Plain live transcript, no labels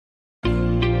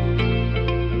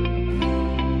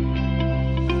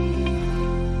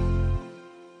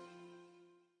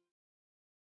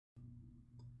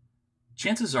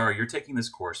Chances are you're taking this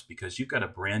course because you've got a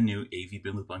brand new AV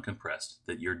Binloop Uncompressed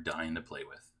that you're dying to play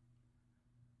with.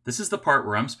 This is the part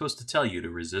where I'm supposed to tell you to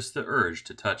resist the urge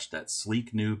to touch that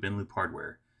sleek new Binloop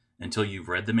hardware until you've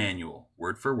read the manual,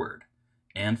 word for word,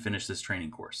 and finished this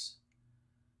training course.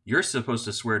 You're supposed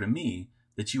to swear to me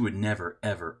that you would never,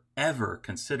 ever, ever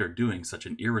consider doing such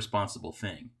an irresponsible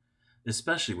thing,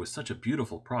 especially with such a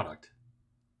beautiful product.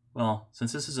 Well,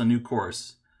 since this is a new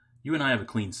course, you and I have a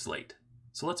clean slate,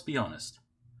 so let's be honest.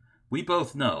 We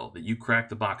both know that you cracked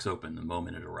the box open the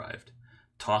moment it arrived,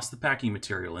 tossed the packing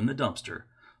material in the dumpster,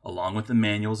 along with the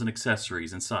manuals and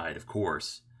accessories inside, of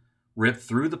course, ripped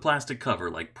through the plastic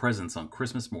cover like presents on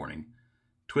Christmas morning,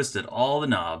 twisted all the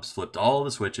knobs, flipped all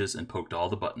the switches, and poked all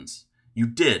the buttons. You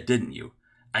did, didn't you?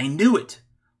 I knew it!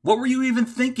 What were you even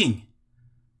thinking?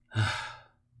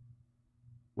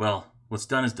 Well, what's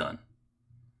done is done.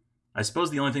 I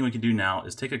suppose the only thing we can do now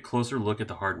is take a closer look at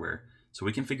the hardware so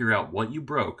we can figure out what you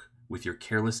broke with your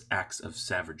careless acts of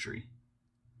savagery.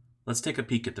 Let's take a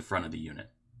peek at the front of the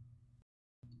unit.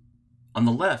 On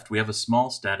the left, we have a small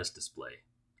status display.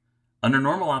 Under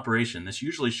normal operation, this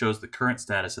usually shows the current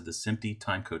status of the SMPTE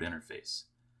timecode interface,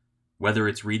 whether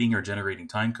it's reading or generating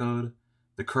timecode,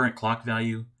 the current clock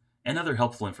value, and other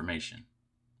helpful information.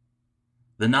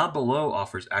 The knob below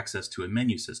offers access to a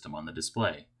menu system on the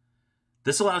display.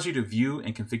 This allows you to view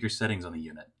and configure settings on the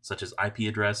unit, such as IP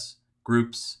address,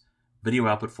 groups, video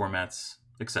output formats,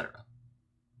 etc.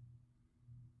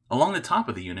 Along the top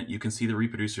of the unit, you can see the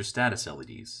reproducer status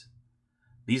LEDs.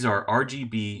 These are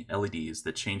RGB LEDs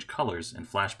that change colors and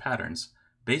flash patterns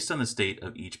based on the state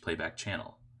of each playback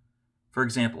channel. For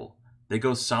example, they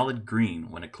go solid green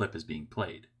when a clip is being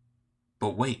played.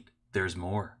 But wait, there's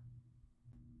more.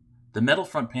 The metal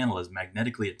front panel is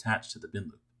magnetically attached to the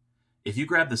Binloop. If you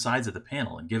grab the sides of the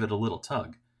panel and give it a little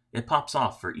tug, it pops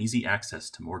off for easy access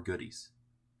to more goodies.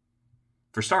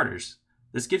 For starters,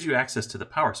 this gives you access to the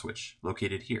power switch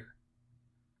located here.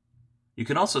 You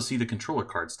can also see the controller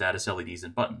card status LEDs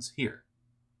and buttons here.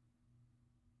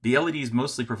 The LEDs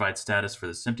mostly provide status for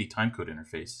the SMPTE timecode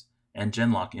interface and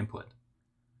GenLock input,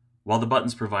 while the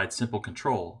buttons provide simple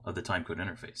control of the timecode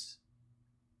interface.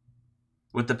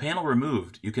 With the panel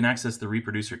removed, you can access the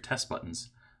reproducer test buttons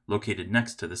located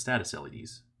next to the status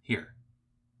LEDs here.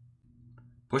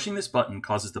 Pushing this button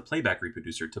causes the playback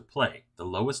reproducer to play the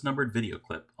lowest numbered video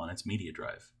clip on its media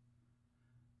drive.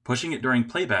 Pushing it during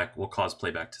playback will cause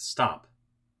playback to stop.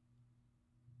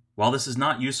 While this is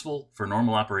not useful for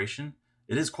normal operation,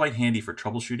 it is quite handy for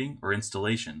troubleshooting or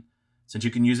installation, since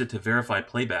you can use it to verify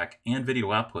playback and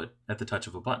video output at the touch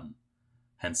of a button,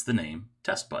 hence the name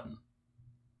Test Button.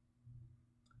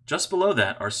 Just below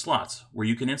that are slots where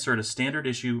you can insert a standard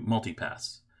issue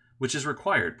multipass, which is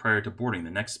required prior to boarding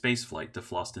the next space flight to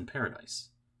Floston Paradise.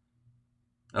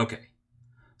 Okay.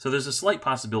 So there's a slight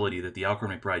possibility that the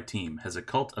Alcorn McBride team has a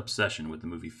cult obsession with the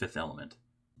movie Fifth Element.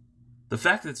 The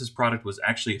fact that this product was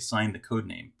actually assigned the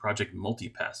codename Project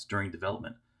Multipass during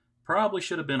development probably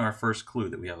should have been our first clue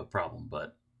that we have a problem,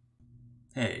 but...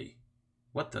 Hey,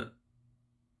 what the...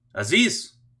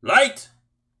 Aziz! Light!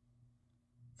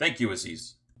 Thank you,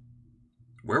 Aziz.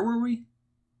 Where were we?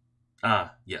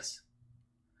 Ah, yes.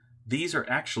 These are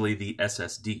actually the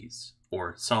SSDs,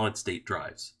 or solid-state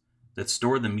drives, that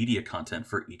store the media content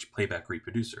for each playback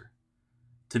reproducer.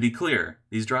 To be clear,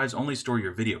 these drives only store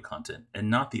your video content and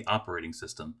not the operating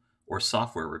system or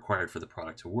software required for the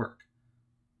product to work.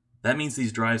 That means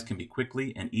these drives can be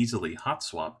quickly and easily hot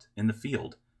swapped in the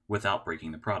field without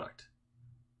breaking the product.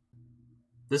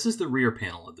 This is the rear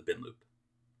panel of the Binloop.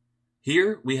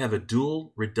 Here we have a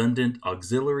dual redundant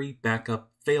auxiliary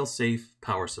backup fail-safe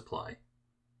power supply.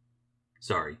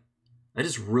 Sorry. I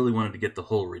just really wanted to get the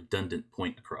whole redundant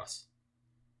point across.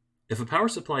 If a power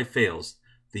supply fails,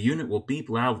 the unit will beep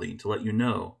loudly to let you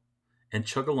know and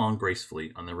chug along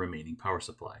gracefully on the remaining power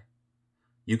supply.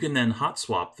 You can then hot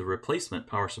swap the replacement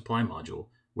power supply module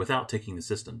without taking the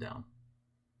system down.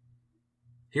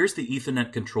 Here's the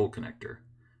Ethernet control connector,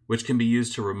 which can be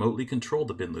used to remotely control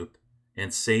the Binloop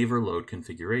and save or load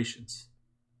configurations.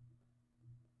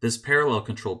 This parallel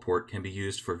control port can be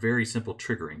used for very simple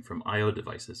triggering from I/O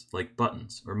devices like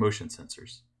buttons or motion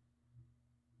sensors.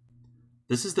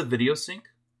 This is the video sync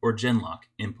or GenLock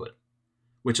input,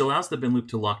 which allows the Binloop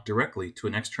to lock directly to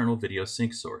an external video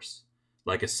sync source,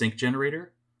 like a sync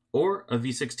generator or a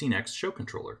V16X show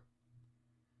controller.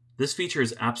 This feature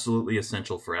is absolutely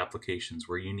essential for applications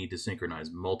where you need to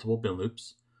synchronize multiple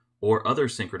Binloops or other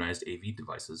synchronized AV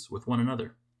devices with one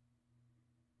another.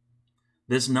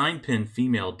 This 9-pin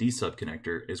female D-sub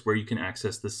connector is where you can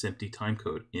access the SMPTE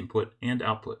timecode input and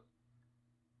output.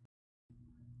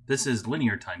 This is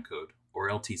linear timecode, or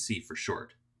LTC for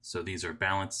short, so these are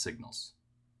balanced signals.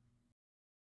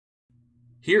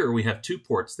 Here we have two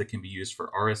ports that can be used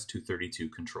for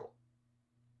RS-232 control.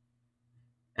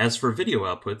 As for video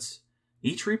outputs,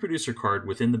 each reproducer card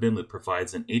within the bin loop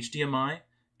provides an HDMI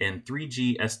and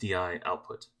 3G SDI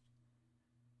output.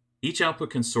 Each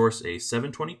output can source a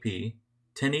 720p,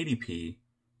 1080p,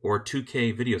 or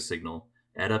 2K video signal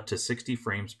at up to 60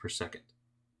 frames per second.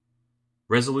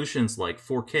 Resolutions like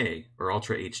 4K or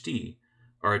Ultra HD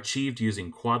are achieved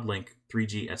using quad-link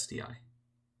 3G SDI.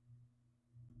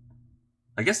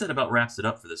 I guess that about wraps it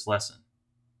up for this lesson.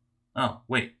 Oh,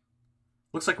 wait.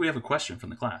 Looks like we have a question from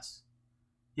the class.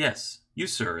 Yes, you,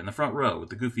 sir, in the front row with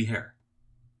the goofy hair.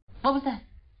 What was that?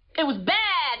 It was bad.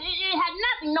 It had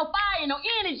nothing, no fire, no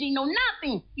energy, no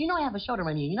nothing. You know I have a shoulder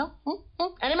right here, you know?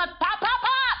 And it must pop, pop,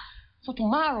 pop. So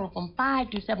tomorrow from 5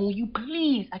 to 7, will you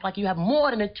please act like you have more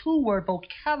than a 2-word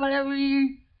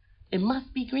vocabulary? It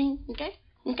must be green, okay?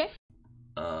 Okay?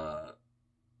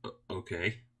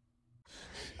 Okay.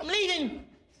 I'm leaving.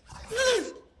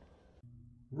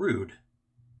 Rude.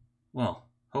 Well,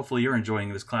 hopefully you're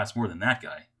enjoying this class more than that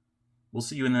guy. We'll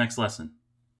see you in the next lesson.